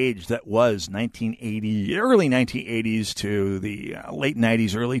golden age that was 1980, early 1980s to the late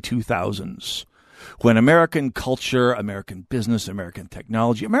 90s, early 2000s, when American culture, American business, American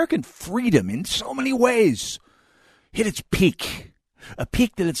technology, American freedom in so many ways hit its peak. A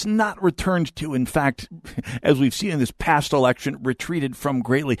peak that it's not returned to. In fact, as we've seen in this past election, retreated from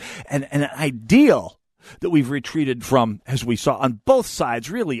greatly. And an ideal that we've retreated from, as we saw on both sides,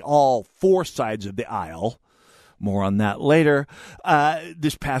 really all four sides of the aisle. More on that later.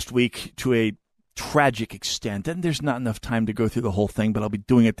 This past week to a tragic extent. And there's not enough time to go through the whole thing, but I'll be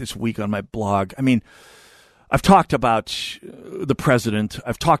doing it this week on my blog. I mean, I've talked about the president.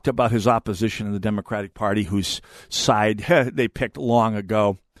 I've talked about his opposition in the Democratic Party, whose side they picked long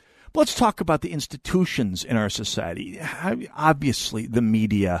ago. But let's talk about the institutions in our society. Obviously, the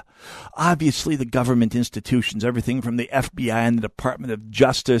media. Obviously, the government institutions, everything from the FBI and the Department of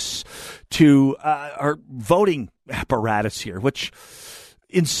Justice to our voting apparatus here, which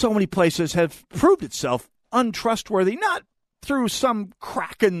in so many places have proved itself untrustworthy, not through some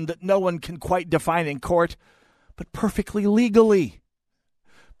kraken that no one can quite define in court, but perfectly legally.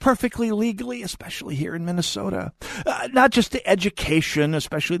 Perfectly legally, especially here in Minnesota. Not just the education,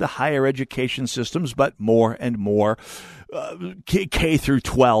 especially the higher education systems, but more and more K through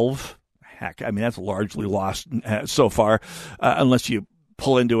 12. Heck, I mean, that's largely lost so far, unless you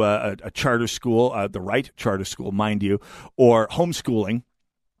pull into a charter school, the right charter school, mind you, or homeschooling.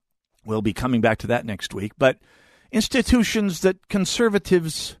 We'll be coming back to that next week. But institutions that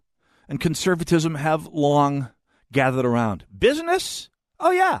conservatives and conservatism have long gathered around. Business? Oh,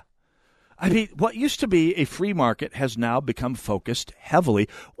 yeah. I mean, what used to be a free market has now become focused heavily,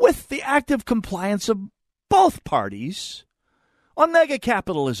 with the active compliance of both parties, on mega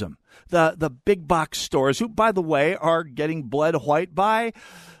capitalism. The big box stores, who, by the way, are getting bled white by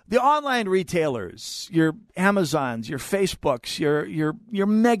the online retailers, your Amazons, your Facebooks, your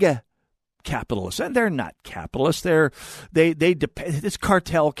mega capitalists. And they're not capitalists. They depend. It's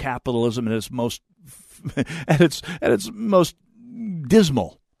cartel capitalism at its most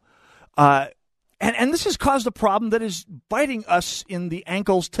dismal. And this has caused a problem that is biting us in the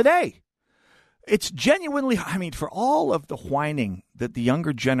ankles today. It's genuinely, I mean, for all of the whining that the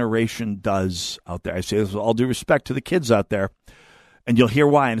younger generation does out there, I say this with all due respect to the kids out there, and you'll hear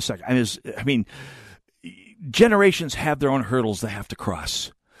why in a second. I mean, generations have their own hurdles they have to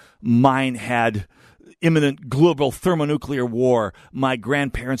cross. Mine had imminent global thermonuclear war. My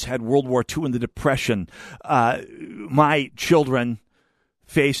grandparents had World War II and the Depression. My children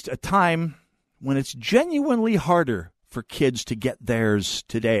faced a time when it's genuinely harder for kids to get theirs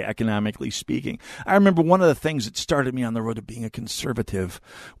today, economically speaking. I remember one of the things that started me on the road to being a conservative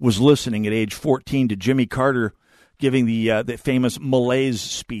was listening at age 14 to Jimmy Carter giving the famous Malaise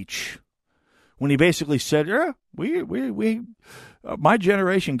speech, when he basically said, my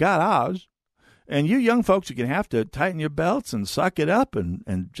generation got ours, and you young folks are going to have to tighten your belts and suck it up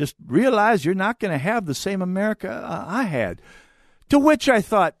and just realize you're not going to have the same America I had. To which I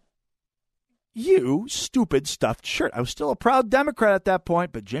thought, you stupid stuffed shirt. I was still a proud Democrat at that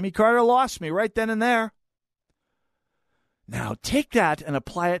point, but Jimmy Carter lost me right then and there. Now take that and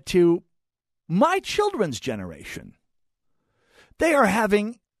apply it to my children's generation. They are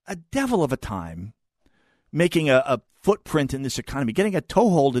having a devil of a time making a footprint in this economy, getting a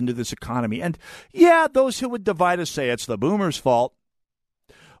toehold into this economy. And yeah, those who would divide us say it's the boomers' fault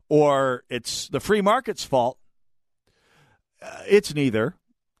or it's the free market's fault. It's neither.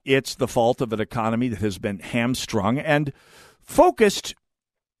 It's the fault of an economy that has been hamstrung and focused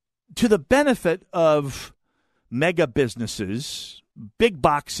to the benefit of mega businesses, big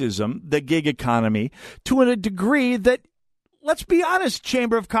boxism, the gig economy, to a degree that, let's be honest,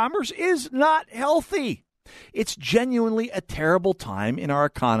 Chamber of Commerce is not healthy. It's genuinely a terrible time in our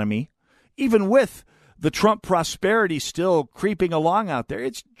economy, even with the Trump prosperity still creeping along out there.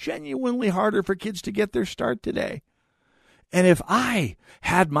 It's genuinely harder for kids to get their start today. And if I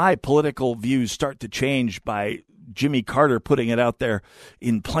had my political views start to change by Jimmy Carter putting it out there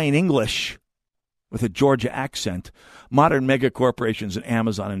in plain English with a Georgia accent, modern mega corporations and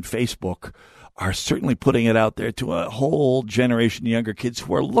Amazon and Facebook are certainly putting it out there to a whole generation of younger kids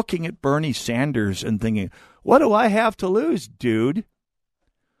who are looking at Bernie Sanders and thinking, what do I have to lose, dude?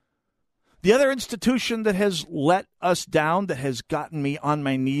 The other institution that has let us down, that has gotten me on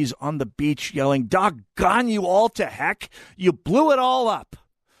my knees on the beach yelling, doggone you all to heck, you blew it all up.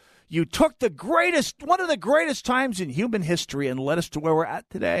 You took one of the greatest times in human history and led us to where we're at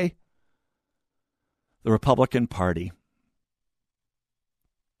today. The Republican Party.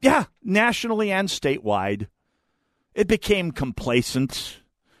 Yeah, nationally and statewide. It became complacent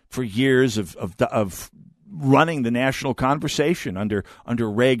for years of running the national conversation under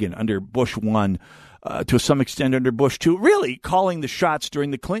Reagan, under Bush 1, to some extent under Bush 2, really calling the shots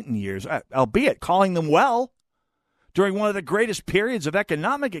during the Clinton years, albeit calling them well. during one of the greatest periods of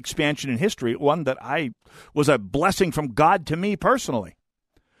economic expansion in history, one that was a blessing from God to me personally.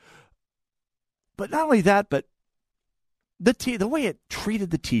 But not only that, but the way it treated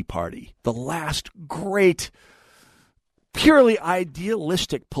the Tea Party, the last great, purely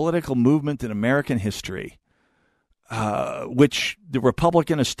idealistic political movement in American history, which the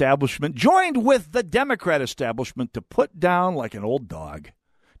Republican establishment joined with the Democrat establishment to put down like an old dog,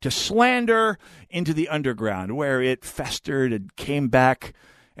 to slander into the underground, where it festered and came back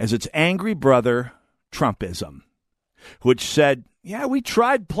as its angry brother, Trumpism, which said, yeah, we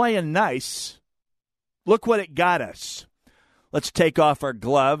tried playing nice. Look what it got us. Let's take off our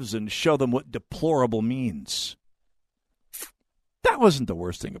gloves and show them what deplorable means. That wasn't the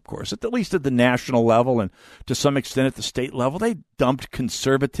worst thing, of course. At least at the national level and to some extent at the state level, they dumped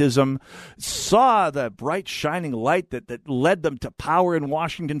conservatism, saw the bright shining light that led them to power in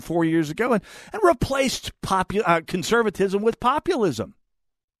Washington 4 years ago, and replaced conservatism with populism.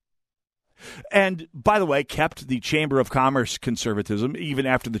 And, by the way, kept the Chamber of Commerce conservatism, even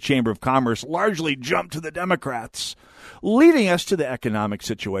after the Chamber of Commerce largely jumped to the Democrats, leading us to the economic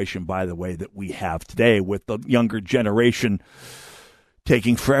situation, by the way, that we have today with the younger generation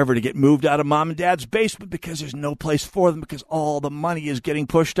taking forever to get moved out of mom and dad's basement because there's no place for them, because all the money is getting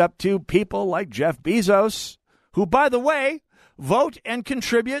pushed up to people like Jeff Bezos, who, by the way, vote and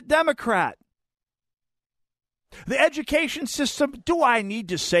contribute Democrat. The education system, do I need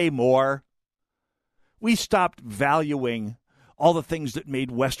to say more? We stopped valuing all the things that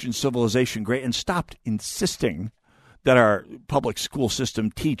made Western civilization great and stopped insisting that our public school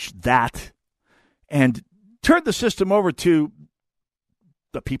system teach that, and turned the system over to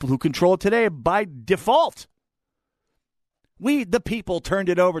the people who control it today by default. We, the people, turned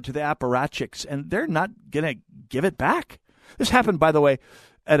it over to the apparatchiks, and they're not going to give it back. This happened, by the way,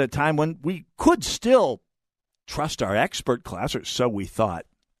 at a time when we could still trust our expert class, or so we thought.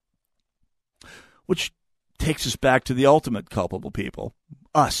 Which takes us back to the ultimate culpable people,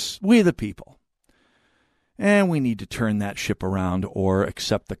 us, we the people. And we need to turn that ship around or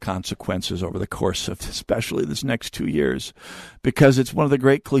accept the consequences over the course of especially this next 2 years, because it's one of the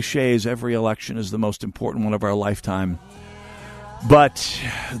great cliches, every election is the most important one of our lifetime. But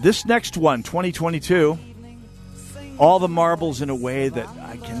this next one, 2022, all the marbles in a way that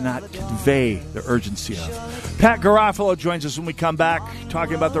I cannot convey the urgency of. Pat Garofalo joins us when we come back,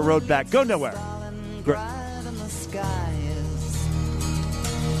 talking about the road back. Go nowhere. Great.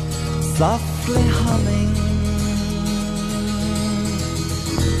 Softly humming,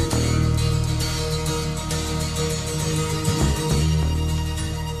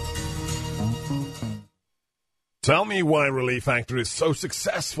 tell me why Relief Factor is so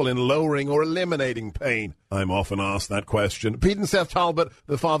successful in lowering or eliminating pain. I'm often asked that question. Pete and Seth Talbot,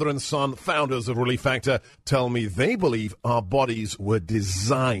 the father and son founders of Relief Factor, tell me they believe our bodies were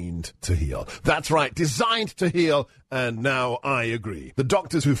designed to heal. That's right, designed to heal, and now I agree. The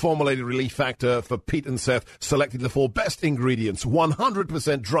doctors who formulated Relief Factor for Pete and Seth selected the 4 best ingredients,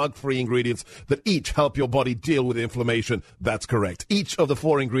 100% drug-free ingredients that each help your body deal with inflammation. That's correct. Each of the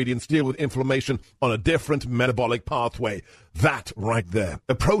 4 ingredients deal with inflammation on a different metabolic pathway. That right there,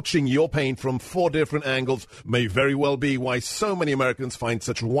 approaching your pain from 4 different angles, may very well be why so many Americans find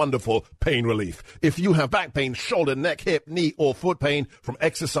such wonderful pain relief. If you have back pain, shoulder, neck, hip, knee, or foot pain from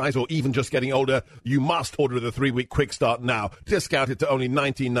exercise or even just getting older, you must order the 3-week Quick Start now. Discounted to only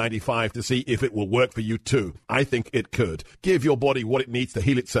 $19.95 to see if it will work for you too. I think it could. Give your body what it needs to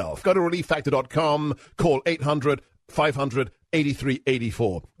heal itself. Go to ReliefFactor.com. Call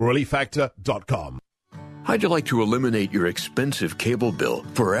 800-500-8384. ReliefFactor.com. How'd you like to eliminate your expensive cable bill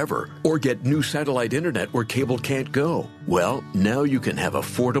forever or get new satellite internet where cable can't go? Well, now you can have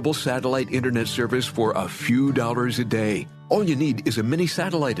affordable satellite internet service for a few dollars a day. All you need is a mini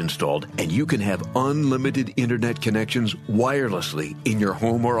satellite installed, and you can have unlimited internet connections wirelessly in your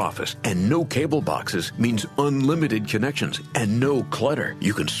home or office. And no cable boxes means unlimited connections and no clutter.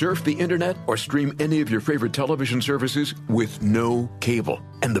 You can surf the internet or stream any of your favorite television services with no cable.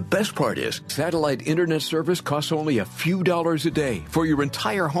 And the best part is, satellite internet service costs only a few dollars a day for your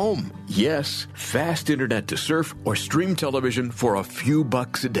entire home. Yes, fast internet to surf or stream television for a few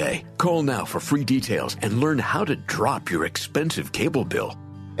bucks a day. Call now for free details and learn how to drop your expensive cable bill.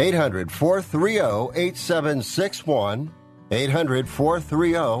 800-430-8761.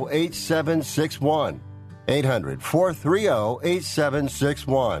 800-430-8761.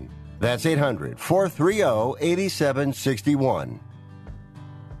 800-430-8761. That's 800-430-8761.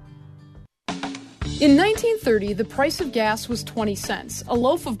 In 1930, the price of gas was 20 cents, a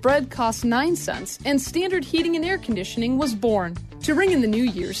loaf of bread cost 9 cents, and standard heating and air conditioning was born. To ring in the new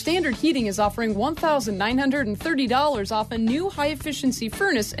year, Standard Heating is offering $1,930 off a new high-efficiency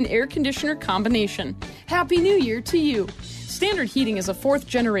furnace and air conditioner combination. Happy New Year to you! Standard Heating is a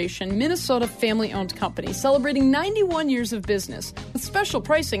fourth-generation Minnesota family-owned company celebrating 91 years of business with special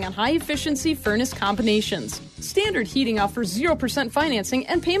pricing on high-efficiency furnace combinations. Standard Heating offers 0% financing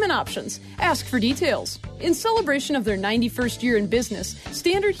and payment options. Ask for details. In celebration of their 91st year in business,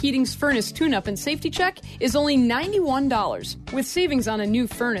 Standard Heating's furnace tune-up and safety check is only $91. With savings on a new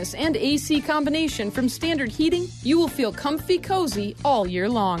furnace and AC combination from Standard Heating, you will feel comfy cozy all year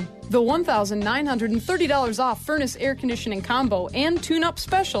long. The $1,930 off furnace air conditioning combo and tune-up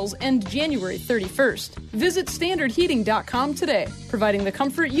specials end January 31st. Visit StandardHeating.com today, providing the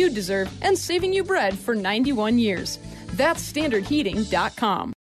comfort you deserve and saving you bread for 91 years. That's StandardHeating.com.